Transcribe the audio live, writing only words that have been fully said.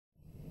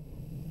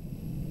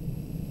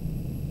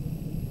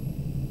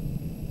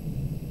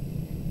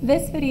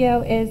This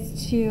video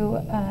is to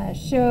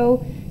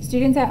show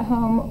students at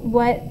home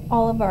what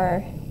all of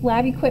our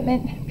lab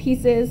equipment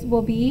pieces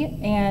will be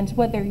and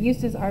what their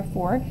uses are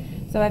for.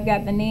 So I've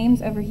got the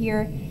names over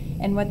here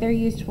and what they're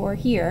used for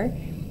here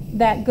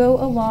that go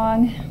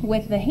along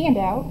with the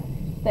handout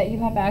that you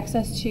have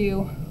access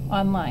to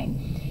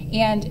online.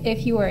 And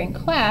if you are in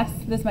class,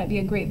 this might be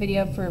a great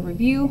video for a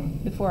review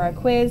before our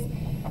quiz.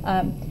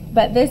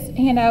 But this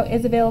handout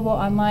is available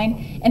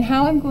online. And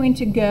how I'm going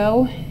to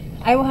go,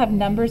 I will have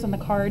numbers on the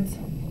cards,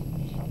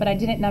 but I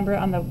didn't number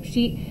on the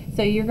sheet.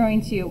 So we're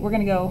going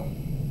to go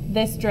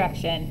this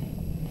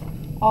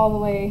direction all the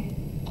way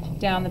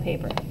down the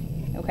paper,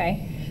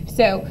 okay?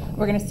 So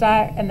we're gonna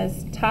start in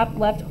this top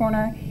left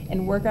corner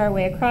and work our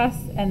way across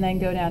and then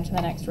go down to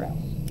the next row,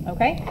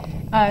 okay?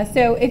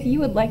 So if you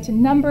would like to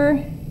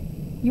number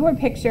your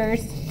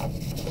pictures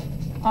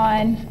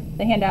on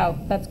the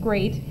handout, that's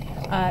great,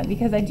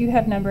 because I do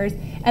have numbers.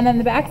 And then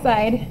the back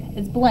side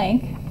is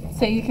blank,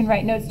 so you can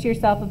write notes to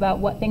yourself about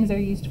what things are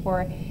used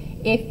for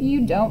if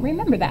you don't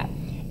remember that.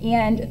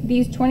 And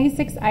these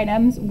 26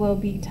 items will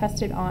be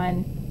tested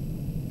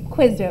on,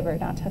 quizzed over,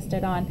 not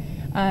tested on,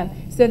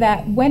 so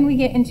that when we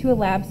get into a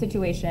lab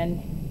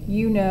situation,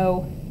 you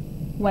know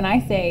when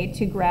I say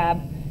to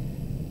grab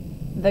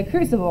the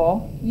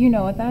crucible, you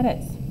know what that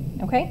is,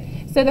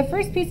 okay? So the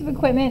first piece of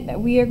equipment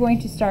that we are going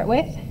to start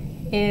with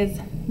is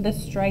the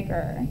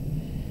striker.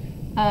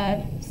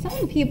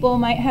 Some people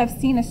might have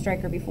seen a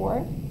striker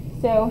before.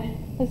 So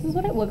this is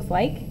what it looks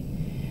like.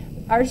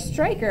 Our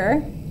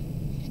striker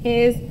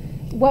is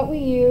what we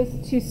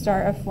use to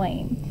start a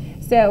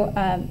flame. So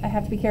I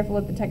have to be careful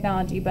with the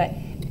technology, but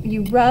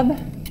you rub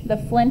the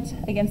flint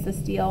against the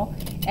steel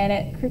and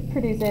it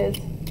produces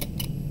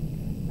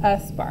a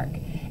spark.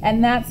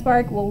 And that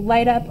spark will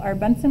light up our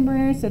Bunsen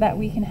burner so that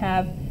we can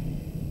have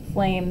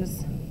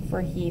flames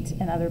for heat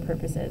and other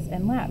purposes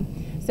in lab.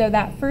 So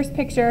that first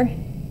picture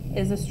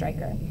is a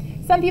striker.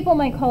 Some people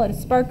might call it a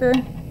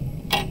sparker,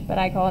 but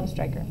I call it a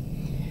striker.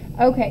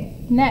 Okay,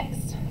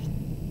 next,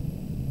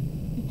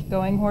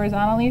 going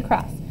horizontally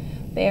across.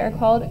 They are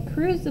called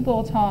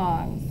crucible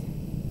tongs.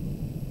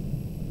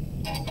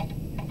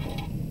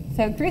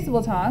 So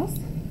crucible tongs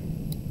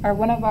are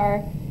one of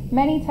our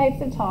many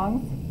types of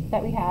tongs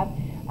that we have.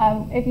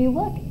 If you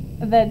look,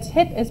 the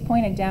tip is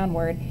pointed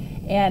downward,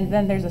 and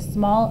then there's a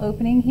small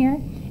opening here,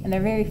 and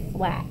they're very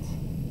flat,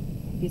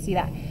 if you see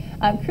that.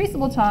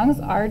 Crucible tongs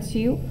are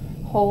to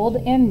hold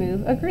and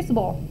move a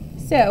crucible.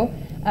 So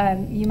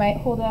you might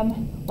hold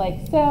them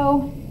like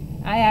so.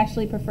 I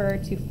actually prefer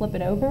to flip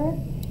it over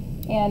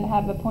and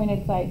have the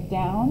pointed side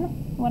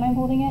down when I'm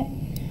holding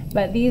it,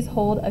 but these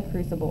hold a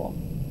crucible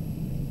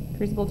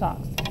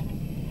tongs.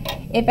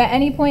 If at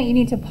any point you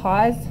need to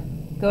pause,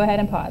 go ahead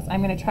and pause.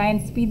 I'm going to try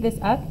and speed this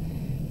up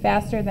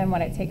faster than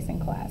what it takes in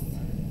class.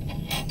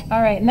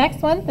 All right,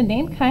 next one, the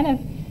name kind of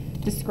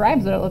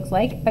describes what it looks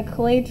like, a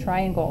clay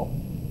triangle.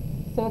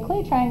 So a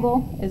clay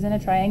triangle is in a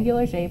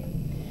triangular shape.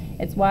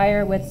 It's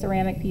wire with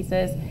ceramic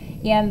pieces,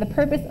 and the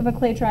purpose of a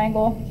clay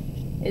triangle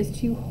is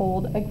to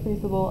hold a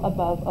crucible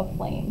above a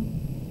flame.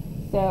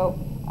 So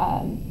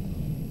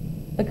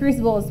the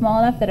crucible is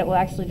small enough that it will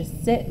actually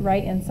just sit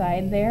right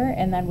inside there,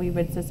 and then we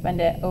would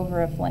suspend it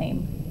over a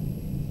flame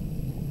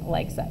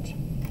like such.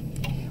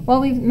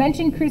 Well, we've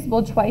mentioned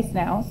crucible twice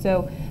now,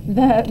 so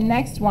the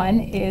next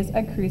one is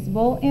a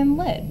crucible and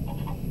lid.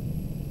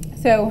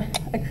 So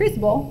a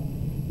crucible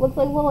looks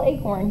like a little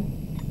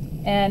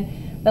acorn,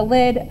 and the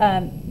lid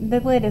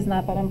is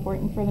not that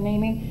important for the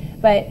naming,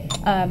 but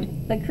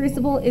the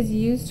crucible is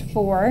used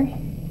for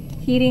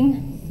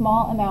heating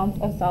small amounts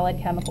of solid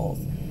chemicals.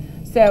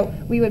 So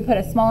we would put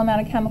a small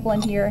amount of chemical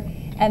in here,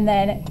 and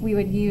then we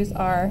would use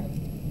our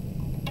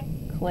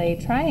clay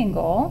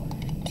triangle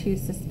to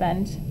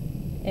suspend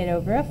it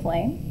over a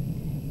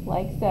flame,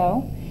 like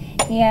so.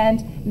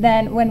 And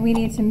then when we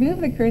need to move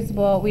the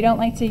crucible, we don't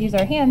like to use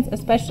our hands,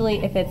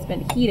 especially if it's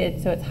been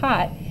heated, so it's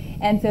hot.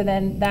 And so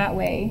then that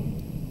way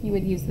you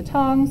would use the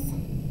tongs,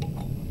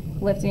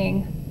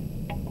 lifting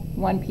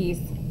one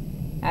piece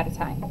at a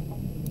time.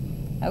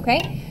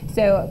 Okay,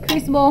 so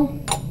crucible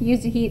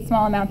used to heat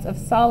small amounts of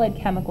solid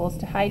chemicals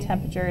to high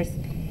temperatures,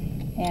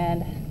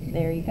 and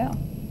there you go.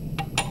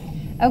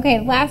 Okay,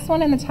 last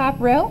one in the top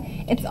row.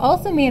 It's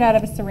also made out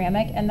of a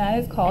ceramic, and that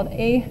is called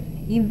a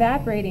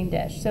evaporating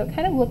dish. So it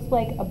kind of looks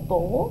like a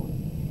bowl,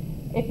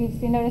 if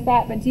you notice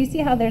that, but do you see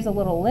how there's a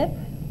little lip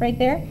right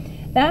there?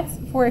 That's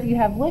for if you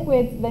have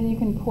liquids, then you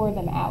can pour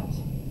them out.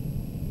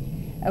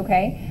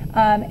 Okay,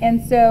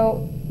 and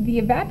so the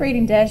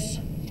evaporating dish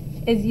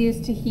is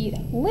used to heat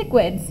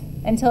liquids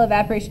until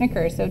evaporation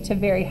occurs, so to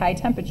very high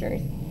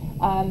temperatures.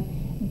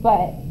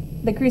 But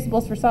the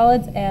crucible's for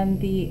solids, and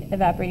the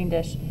evaporating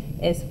dish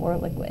is for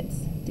liquids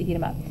to heat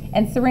them up.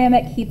 And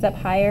ceramic heats up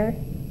higher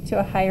to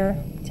a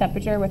higher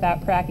temperature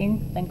without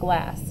cracking than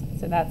glass.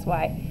 So that's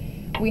why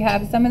we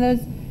have some of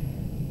those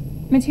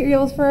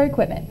materials for our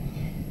equipment.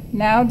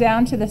 Now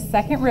down to the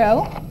second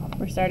row.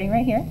 We're starting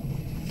right here.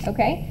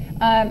 Okay,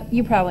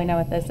 you probably know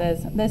what this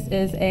is. This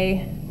is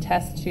a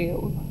test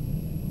tube.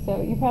 So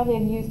So you probably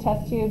have used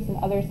test tubes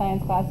in other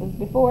science classes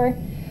before.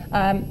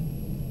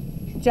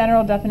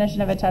 General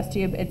definition of a test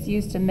tube, it's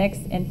used to mix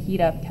and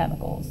heat up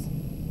chemicals.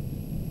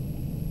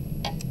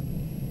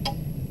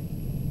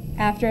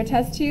 After a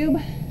test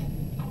tube,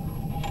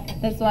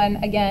 this one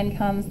again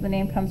the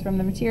name comes from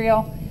the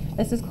material.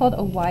 This is called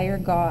a wire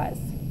gauze.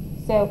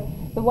 So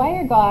the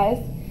wire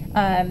gauze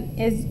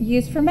is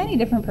used for many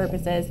different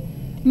purposes.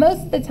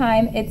 Most of the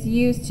time it's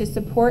used to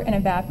support an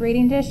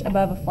evaporating dish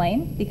above a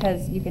flame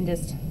because you can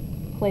just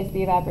place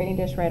the evaporating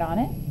dish right on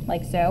it,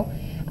 like so.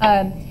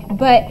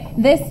 But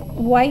this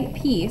white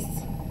piece,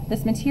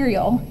 this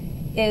material,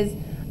 is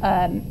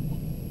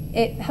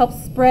it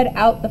helps spread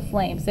out the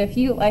flame. So if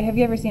you have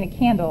you ever seen a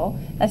candle?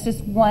 That's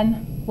just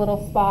one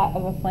little spot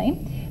of a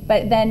flame.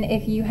 But then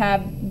if you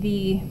have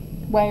the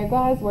wire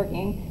gauze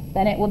working,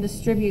 then it will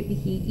distribute the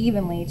heat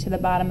evenly to the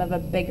bottom of a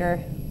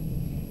bigger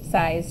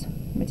sized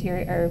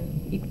material or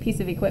piece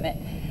of equipment.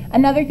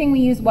 Another thing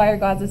we use wire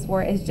gauzes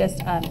for is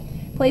just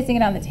placing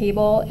it on the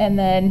table, and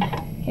then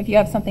if you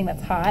have something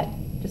that's hot,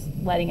 just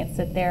letting it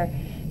sit there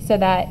so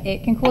that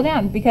it can cool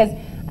down. Because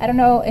I don't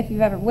know if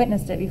you've ever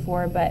witnessed it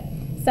before, but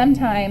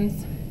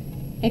sometimes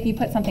if you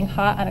put something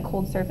hot on a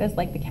cold surface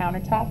like the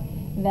countertop,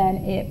 then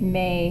it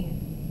may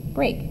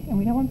break, and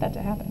we don't want that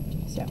to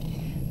happen. So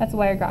that's a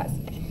wire gauze.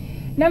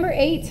 Number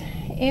 8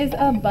 is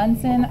a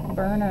Bunsen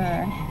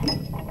burner.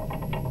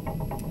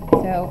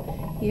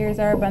 So here's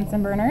our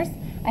Bunsen burners.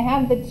 I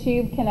have the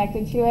tube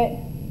connected to it.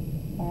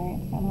 Sorry,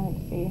 it's kind of hard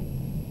to see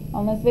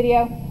on this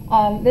video.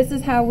 This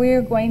is how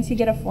we're going to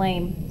get a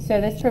flame.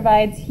 So this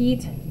provides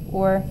heat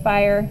or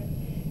fire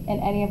in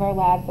any of our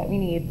labs that we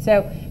need.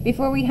 So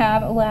before we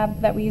have a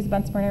lab that we use a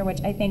Bunsen burner,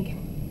 which I think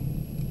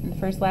in the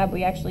first lab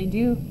we actually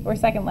do, or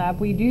second lab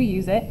we do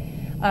use it,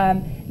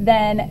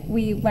 then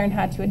we learn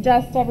how to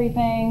adjust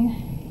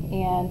everything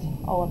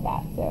and all of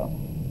that. So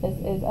this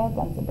is a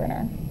Bunsen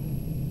burner.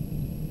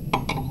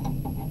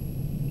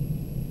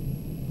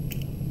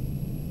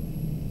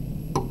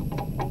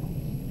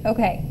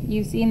 Okay,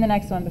 you've seen the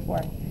next one before.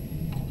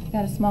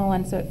 Got a small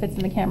one so it fits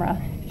in the camera.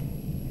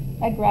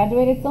 A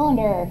graduated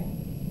cylinder.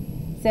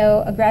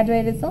 So a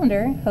graduated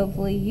cylinder,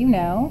 hopefully you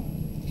know,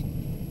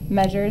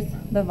 measures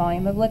the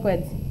volume of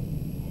liquids.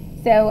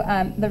 So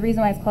the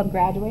reason why it's called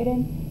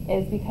graduated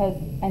is because,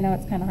 I know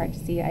it's kind of hard to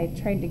see, I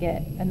tried to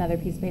get another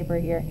piece of paper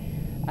here.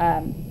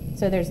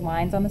 So there's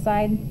lines on the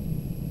side,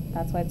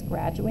 that's why it's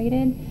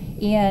graduated.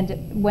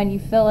 And when you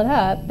fill it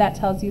up, that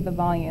tells you the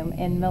volume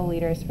in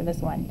milliliters for this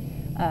one,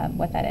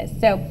 what that is.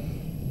 So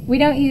we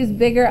don't use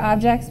bigger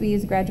objects, we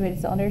use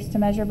graduated cylinders to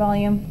measure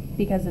volume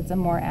because it's a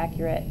more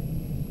accurate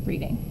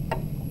reading.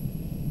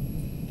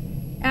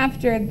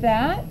 After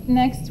that,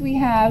 next we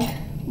have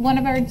one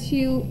of our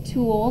 2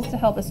 tools to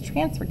help us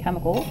transfer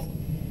chemicals.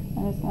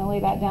 I'm just going to lay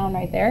that down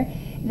right there.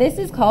 This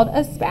is called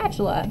a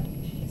spatula.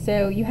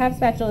 So you have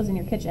spatulas in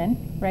your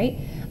kitchen, right?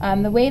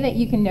 The way that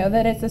you can know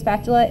that it's a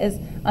spatula is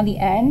on the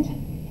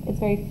end, it's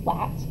very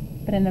flat,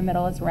 but in the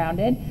middle it's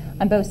rounded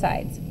on both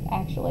sides,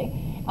 actually.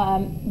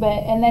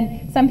 And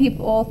then some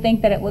people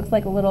think that it looks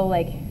like a little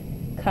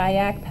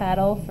kayak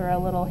paddle for a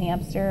little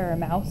hamster or a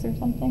mouse or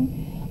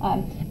something.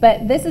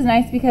 But this is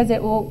nice because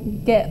it will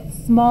get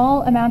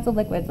small amounts of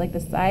liquids, like the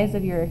size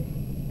of your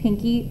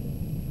pinky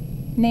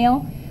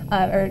nail,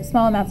 or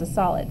small amounts of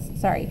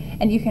solids, sorry.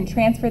 And you can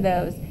transfer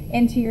those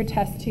into your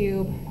test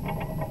tube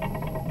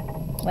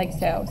like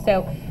so.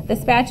 So the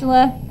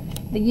spatula,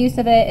 the use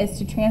of it is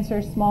to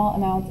transfer small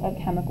amounts of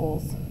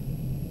chemicals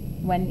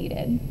when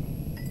needed.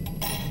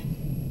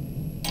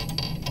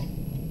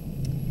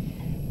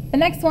 The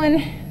next one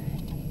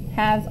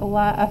has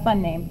a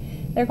fun name.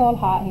 They're called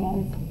hot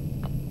hands.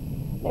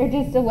 They're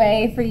just a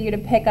way for you to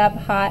pick up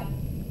hot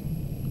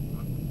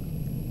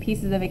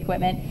pieces of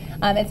equipment.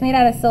 It's made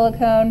out of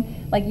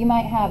silicone. Like you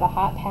might have a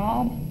hot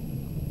pad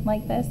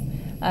like this.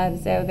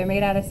 So they're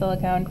made out of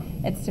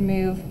silicone. It's to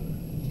move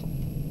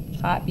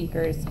hot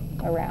beakers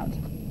around.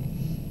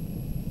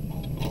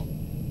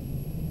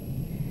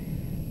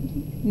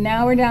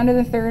 Now we're down to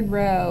the 3rd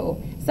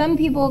row. Some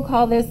people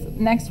call this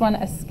next one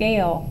a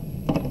scale.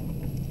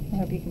 I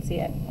hope you can see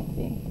it. Let's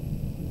see.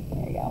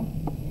 There you go.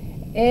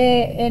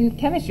 In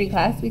chemistry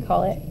class, we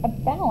call it a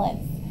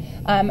balance.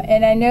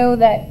 And I know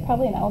that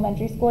probably in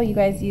elementary school you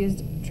guys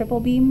used triple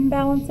beam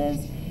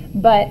balances,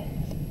 but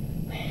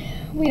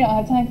we don't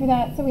have time for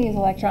that, so we use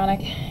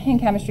electronic in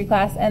chemistry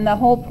class. And the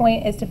whole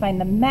point is to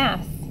find the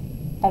mass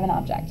of an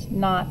object,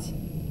 not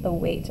the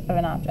weight of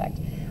an object.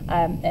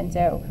 And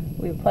so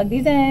we plug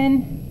these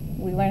in,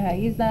 we learn how to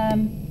use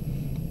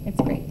them. It's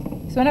great.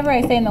 So whenever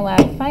I say in the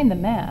lab, find the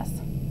mass,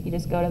 you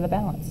just go to the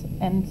balance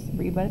and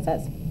read what it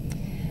says.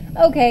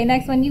 Okay,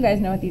 next one, you guys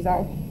know what these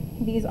are.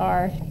 These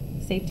are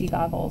safety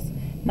goggles,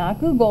 not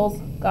Google's,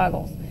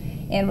 goggles.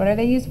 And what are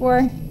they used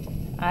for?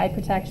 Eye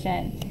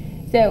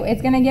protection. So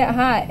it's gonna get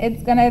hot,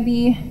 you're gonna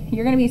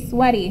be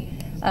sweaty.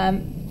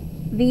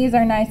 These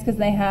are nice because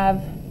they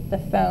have the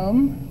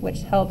foam,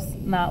 which helps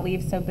not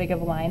leave so big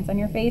of lines on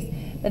your face.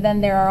 But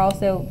then there are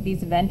also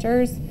these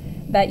venters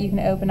that you can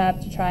open up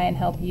to try and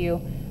help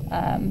you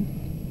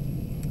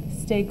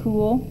stay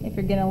cool if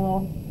you're getting a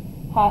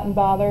little hot and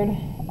bothered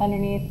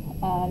underneath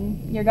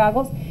your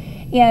goggles.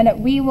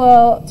 And we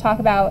will talk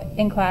about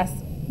in class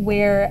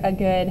where a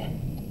good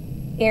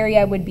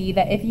area would be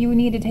that if you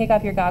need to take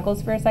off your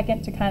goggles for a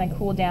second to kind of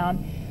cool down,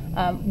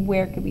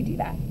 where could we do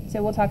that?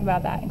 So we'll talk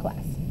about that in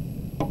class.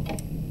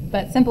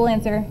 But simple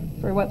answer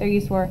for what they're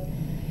used for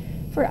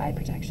eye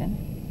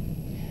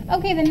protection.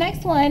 Okay, the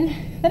next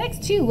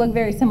two look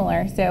very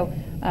similar. So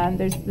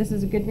this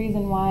is a good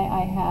reason why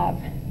I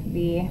have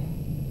the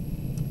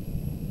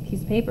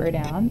piece of paper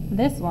down.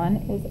 This one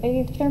is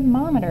a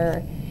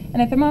thermometer,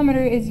 and a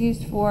thermometer is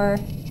used for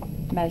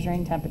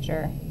measuring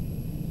temperature.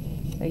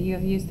 So you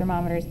have used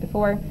thermometers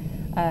before,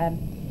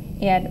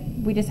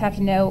 and we just have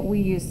to know we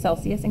use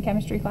Celsius in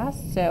chemistry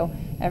class, so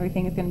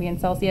everything is going to be in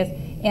Celsius.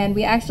 And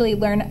we actually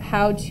learn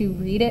how to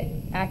read it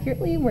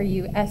accurately, where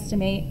you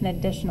estimate an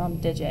additional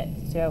digit.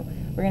 So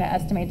we're going to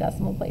estimate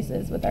decimal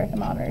places with our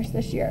thermometers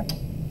this year.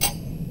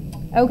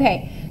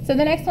 Okay, so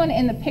the next one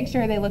in the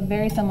picture, they look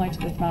very similar to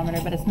the thermometer,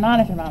 but it's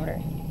not a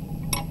thermometer.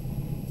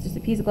 It's just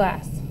a piece of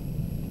glass.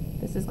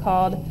 This is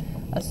called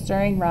a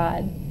stirring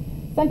rod.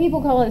 Some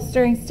people call it a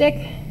stirring stick,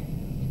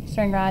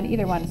 stirring rod,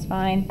 either one is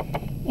fine.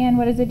 And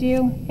what does it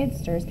do? It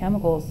stirs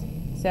chemicals.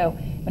 So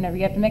whenever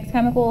you have to mix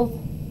chemicals,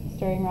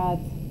 stirring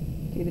rods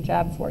do the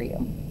job for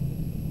you.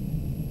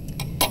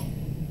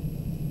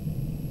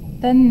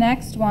 The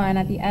next one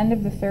at the end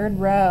of the third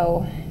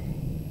row,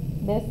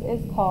 this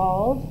is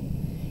called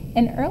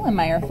an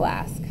Erlenmeyer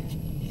flask.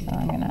 So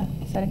I'm going to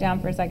set it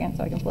down for a second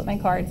so I can flip my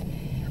cards.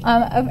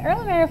 An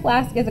Erlenmeyer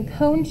flask is a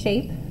cone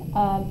shape,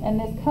 and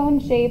this cone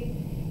shape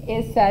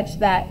is such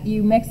that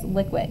you mix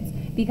liquids.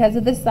 Because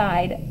of the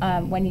side,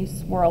 when you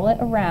swirl it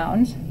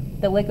around,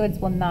 the liquids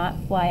will not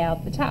fly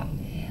out the top.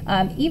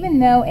 Even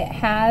though it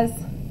has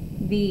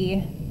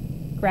the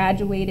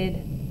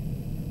graduated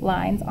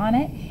lines on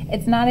it,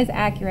 it's not as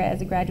accurate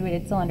as a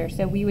graduated cylinder.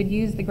 So we would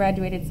use the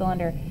graduated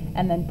cylinder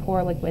and then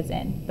pour liquids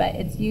in, but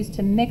it's used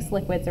to mix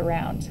liquids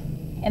around.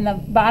 And the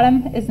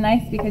bottom is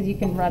nice because you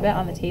can rub it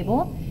on the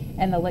table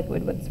and the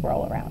liquid would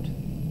swirl around.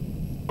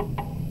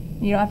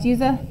 You don't have to use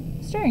a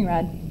stirring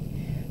rod.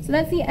 So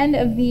that's the end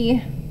of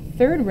the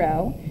third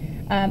row.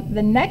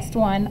 The next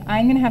one,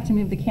 I'm going to have to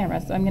move the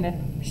camera, so I'm going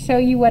to show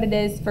you what it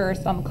is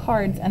first on the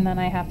cards, and then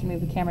I have to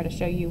move the camera to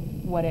show you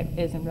what it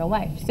is in real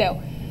life.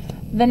 So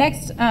the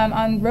next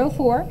on row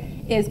 4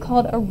 is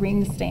called a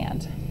ring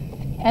stand,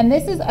 and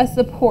this is a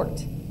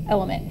support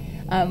element.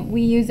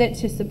 We use it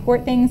to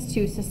support things,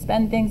 to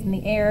suspend things in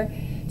the air,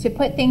 to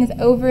put things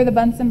over the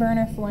Bunsen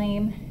burner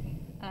flame.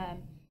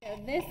 So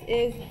this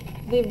is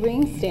the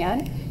ring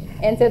stand,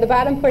 and so the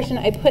bottom portion,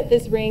 I put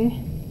this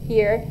ring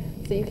here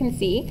so you can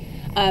see,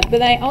 but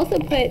then I also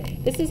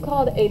put, this is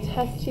called a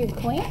test tube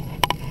clamp.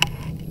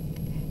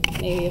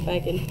 Maybe if I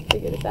can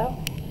figure this out.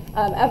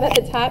 Up at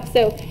the top,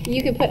 so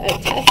you could put a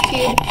test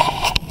tube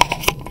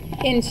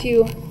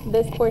into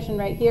this portion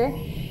right here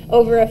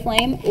over a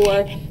flame,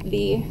 or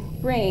the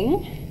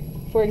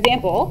ring, for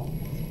example,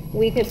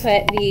 we could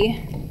put the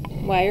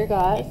wire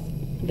gauze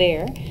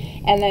there,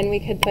 and then we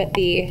could put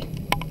the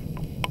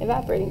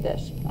evaporating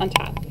dish on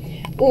top.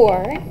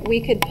 Or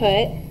we could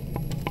put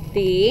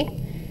the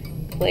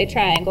clay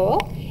triangle,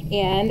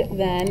 and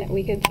then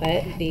we could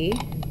put the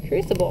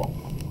crucible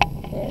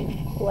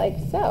in like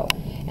so.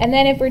 And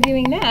then if we're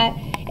doing that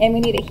and we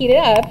need to heat it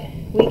up,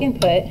 we can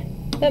put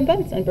the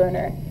Bunsen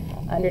burner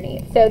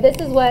underneath. So this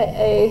is what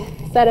a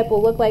setup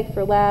will look like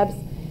for labs.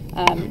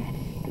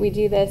 We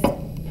do this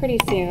pretty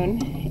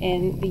soon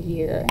in the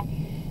year.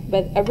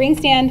 But a ring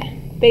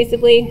stand,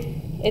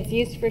 basically, it's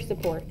used for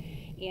support.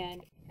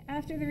 And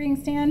after the ring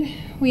stand,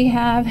 we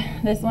have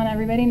this one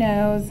everybody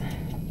knows.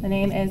 The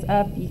name is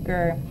a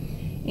beaker.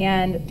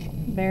 And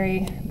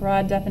very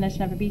broad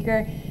definition of a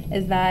beaker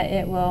is that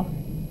it will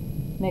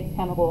mix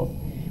chemicals.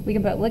 We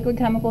can put liquid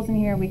chemicals in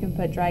here, we can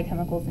put dry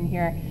chemicals in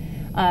here.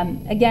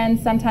 Again,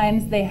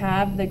 sometimes they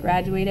have the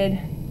graduated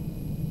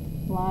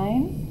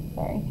lines,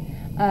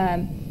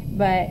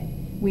 but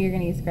we are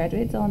going to use a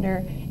graduated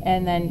cylinder,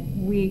 and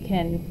then we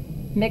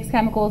can mix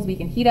chemicals, we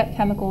can heat up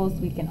chemicals,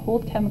 we can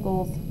hold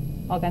chemicals,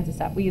 all kinds of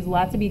stuff. We use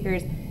lots of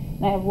beakers,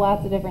 and I have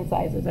lots of different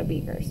sizes of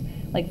beakers.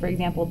 Like for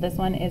example, this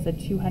one is a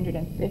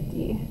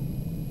 250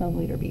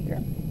 milliliter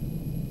beaker.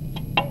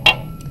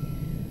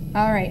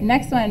 All right,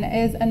 next one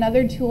is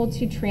another tool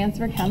to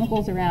transfer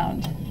chemicals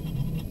around.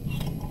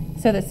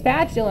 So the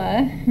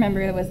spatula, remember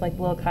it was like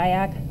a little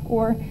kayak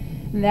oar,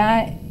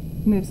 that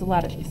moves a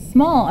lot of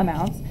small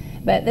amounts,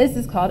 but this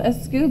is called a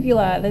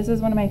scoopula. This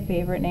is one of my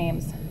favorite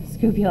names,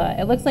 scoopula.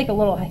 It looks like a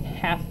little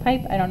half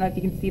pipe. I don't know if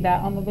you can see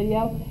that on the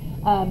video,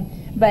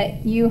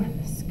 but you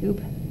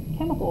scoop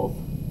chemicals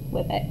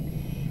with it.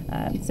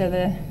 So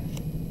the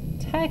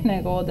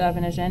technical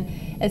definition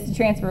is to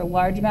transfer a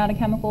large amount of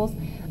chemicals.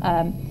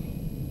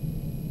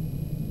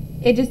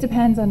 It just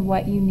depends on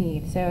what you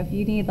need. So if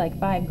you need like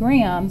 5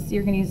 grams,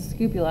 you're going to use a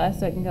scoopula,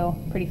 so it can go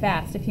pretty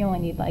fast. If you only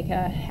need like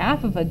a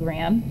half of a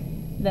gram,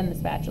 then the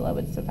spatula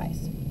would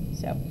suffice.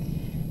 So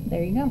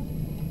there you go.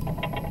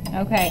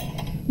 Okay,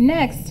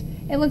 next,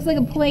 it looks like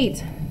a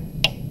plate.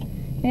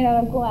 made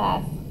out of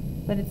glass,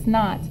 but it's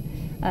not.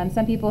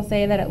 Some people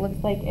say that it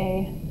looks like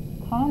a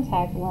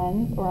contact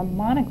lens or a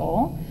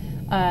monocle,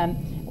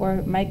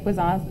 or Mike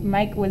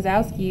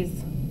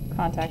Wazowski's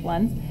contact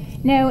lens.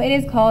 No, it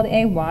is called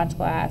a watch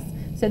glass.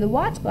 So the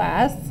watch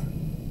glass,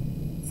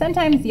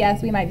 sometimes,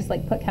 yes, we might just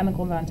like put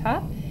chemicals on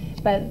top,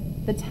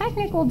 but the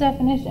technical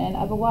definition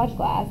of a watch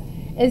glass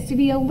is to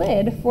be a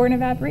lid for an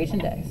evaporating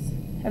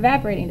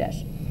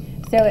dish.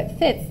 So it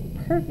fits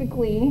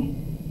perfectly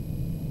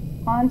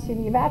onto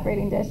the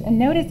evaporating dish, and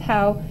notice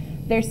how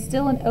there's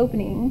still an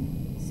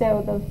opening,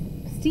 so the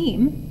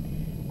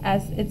steam,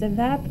 as it's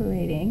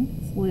evaporating,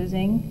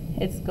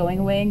 it's going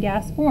away in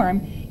gas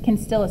form, can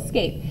still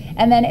escape.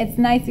 And then it's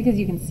nice because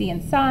you can see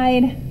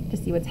inside to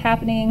see what's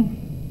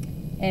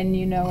happening, and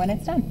you know when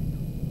it's done.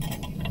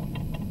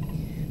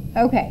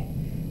 Okay,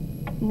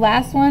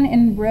 last one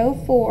in row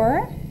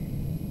 4.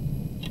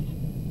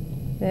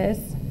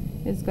 This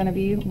is going to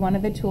be one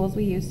of the tools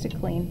we use to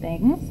clean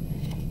things.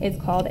 It's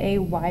called a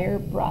wire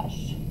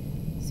brush.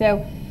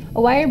 So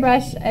a wire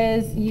brush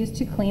is used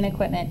to clean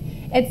equipment.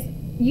 It's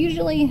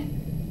usually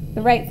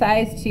the right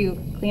size to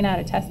clean out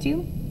a test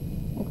tube,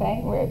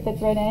 okay, where it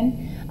fits right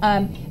in.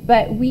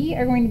 But we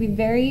are going to be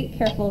very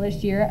careful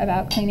this year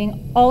about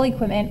cleaning all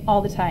equipment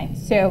all the time.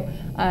 So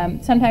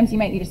sometimes you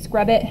might need to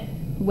scrub it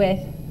with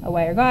a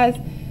wire gauze.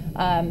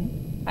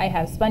 I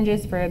have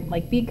sponges for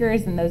like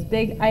beakers and those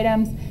big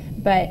items,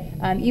 but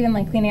even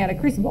like cleaning out a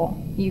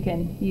crucible, you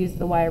can use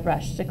the wire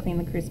brush to clean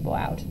the crucible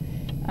out.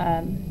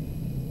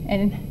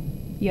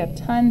 And you have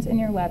tons in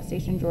your lab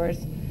station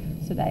drawers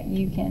so that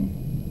you can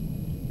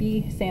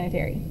be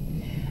sanitary.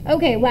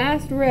 Okay,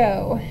 last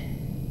row.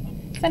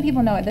 Some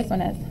people know what this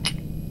one is.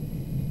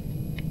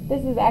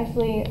 This is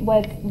actually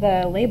what's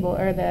the label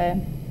or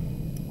the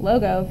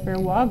logo for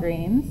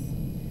Walgreens.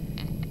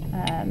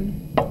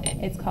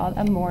 It's called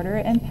a mortar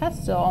and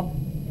pestle.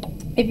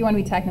 If you want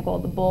to be technical,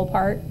 the bowl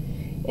part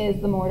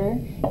is the mortar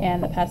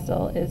and the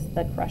pestle is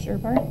the crusher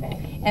part.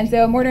 And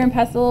so a mortar and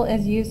pestle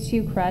is used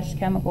to crush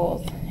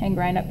chemicals and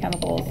grind up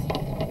chemicals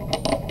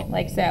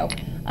like so.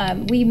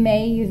 We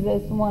may use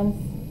this once,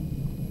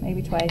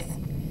 maybe twice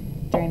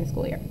during the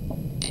school year.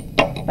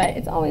 But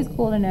it's always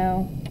cool to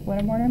know what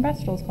a mortar and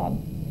pestle is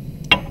called.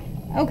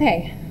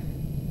 Okay,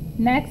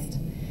 next.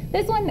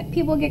 This one,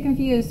 people get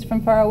confused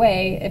from far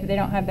away if they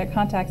don't have their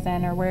contacts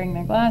in or wearing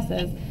their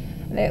glasses.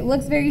 It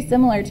looks very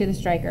similar to the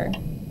striker,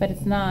 but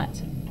it's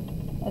not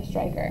a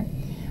striker.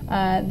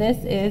 This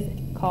is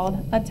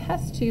called a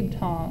test tube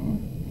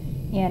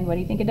tong. And what do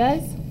you think it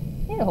does?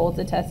 It holds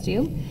a test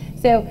tube.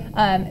 So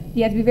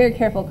you have to be very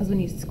careful because when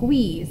you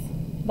squeeze,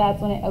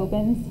 that's when it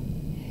opens.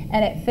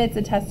 And it fits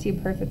a test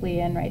tube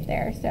perfectly in right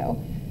there.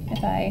 So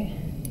if I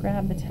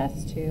grab the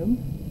test tube,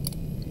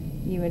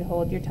 you would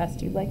hold your test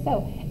tube like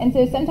so. And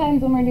so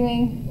sometimes when we're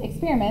doing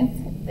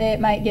experiments, it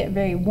might get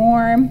very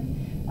warm.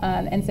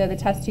 And so the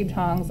test tube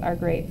tongs are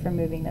great for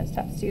moving those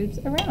test tubes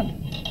around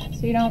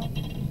so you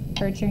don't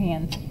hurt your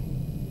hands.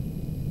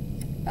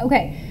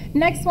 Okay,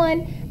 next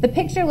one. The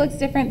picture looks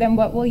different than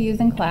what we'll use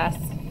in class.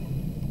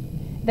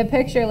 The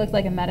picture looks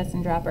like a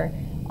medicine dropper,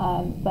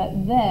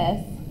 but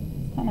this,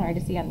 it's kind of hard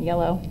to see on the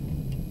yellow.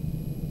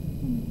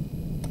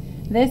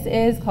 This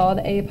is called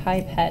a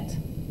pipette.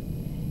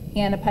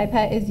 And a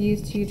pipette is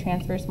used to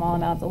transfer small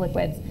amounts of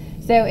liquids.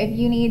 So if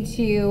you need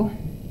to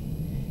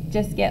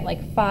just get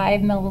like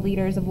 5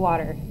 milliliters of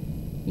water,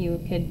 you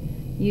could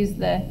use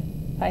the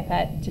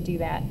pipette to do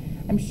that.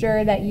 I'm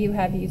sure that you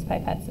have used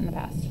pipettes in the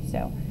past.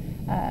 So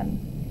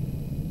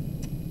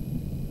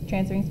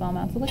transferring small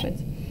amounts of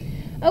liquids.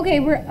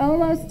 Okay, we're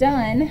almost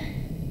done.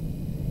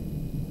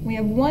 We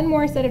have one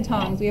more set of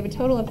tongs. We have a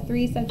total of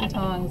 3 sets of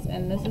tongs,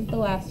 and this is the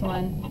last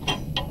one.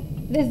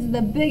 This is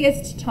the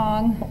biggest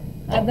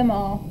tong of them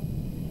all.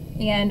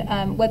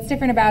 And what's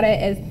different about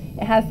it is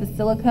it has the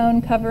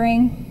silicone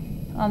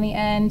covering on the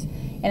end,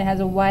 and it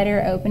has a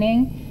wider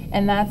opening,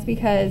 and that's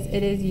because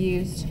it is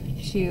used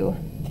to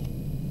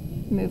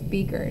move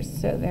beakers.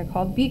 So they're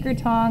called beaker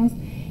tongs,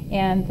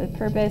 and the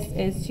purpose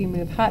is to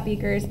move hot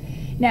beakers.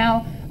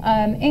 Now,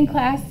 in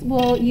class,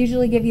 we'll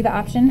usually give you the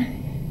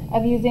option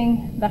of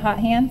using the hot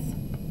hands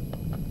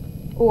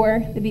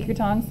or the beaker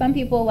tongs. Some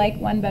people like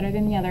one better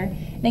than the other.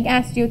 I think it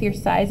has to do with your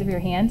size of your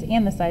hand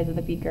and the size of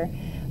the beaker.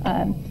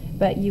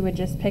 But you would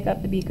just pick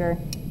up the beaker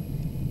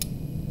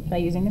by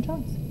using the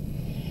tongs.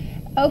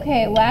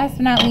 Okay, last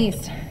but not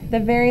least, the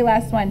very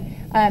last one.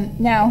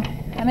 Now,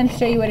 I'm going to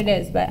show you what it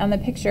is, but on the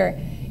picture,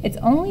 it's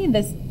only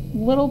this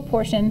little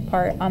portion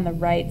part on the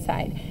right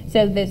side.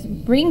 So this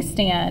ring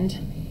stand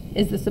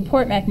is the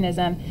support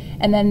mechanism,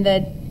 and then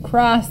the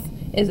cross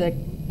is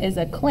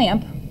a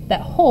clamp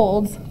that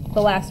holds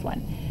the last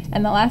one.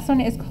 And the last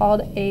one is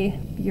called a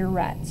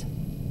burette.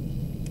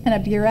 And a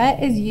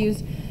burette is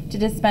used to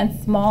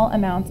dispense small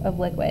amounts of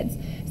liquids.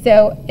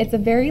 So it's a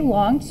very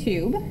long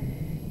tube.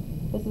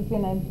 This is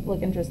gonna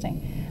look interesting.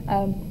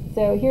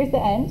 So here's the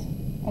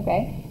end,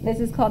 okay? This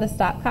is called a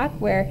stopcock,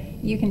 where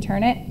you can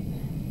turn it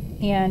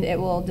and it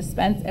will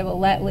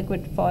let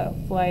liquid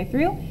flow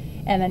through,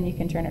 and then you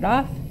can turn it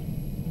off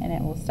and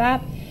it will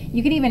stop.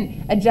 You can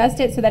even adjust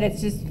it so that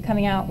it's just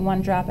coming out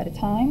one drop at a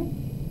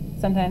time.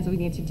 Sometimes we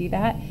need to do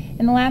that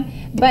in the lab.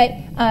 But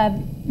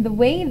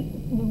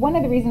one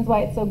of the reasons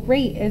why it's so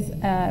great is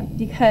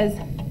because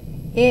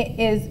it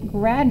is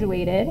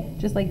graduated,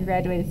 just like your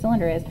graduated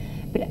cylinder is,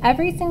 but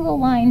every single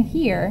line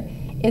here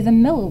is a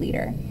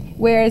milliliter,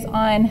 whereas is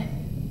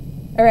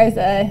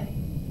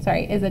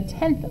a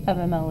tenth of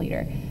a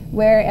milliliter,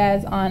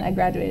 whereas on a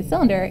graduated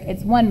cylinder,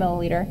 it's 1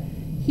 milliliter.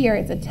 Here,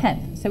 it's a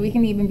tenth. So we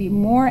can even be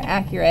more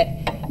accurate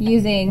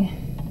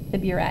using the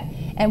burette.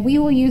 And we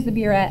will use the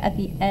burette at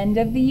the end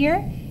of the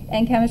year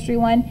in Chemistry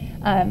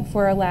 1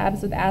 for our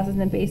labs with acids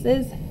and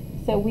bases.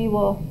 So we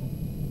will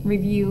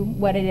review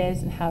what it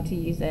is and how to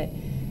use it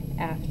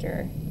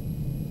after,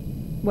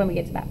 when we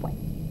get to that point.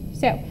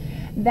 So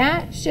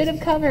that should have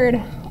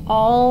covered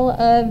all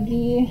of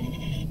the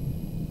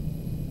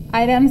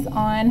items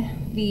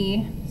on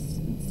the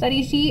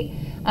study sheet.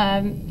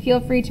 Feel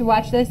free to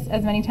watch this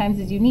as many times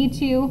as you need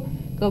to.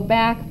 Go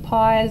back,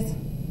 pause,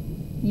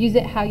 use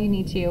it how you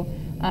need to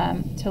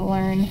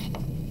learn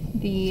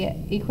the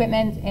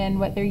equipment and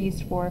what they're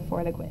used for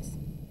the quiz.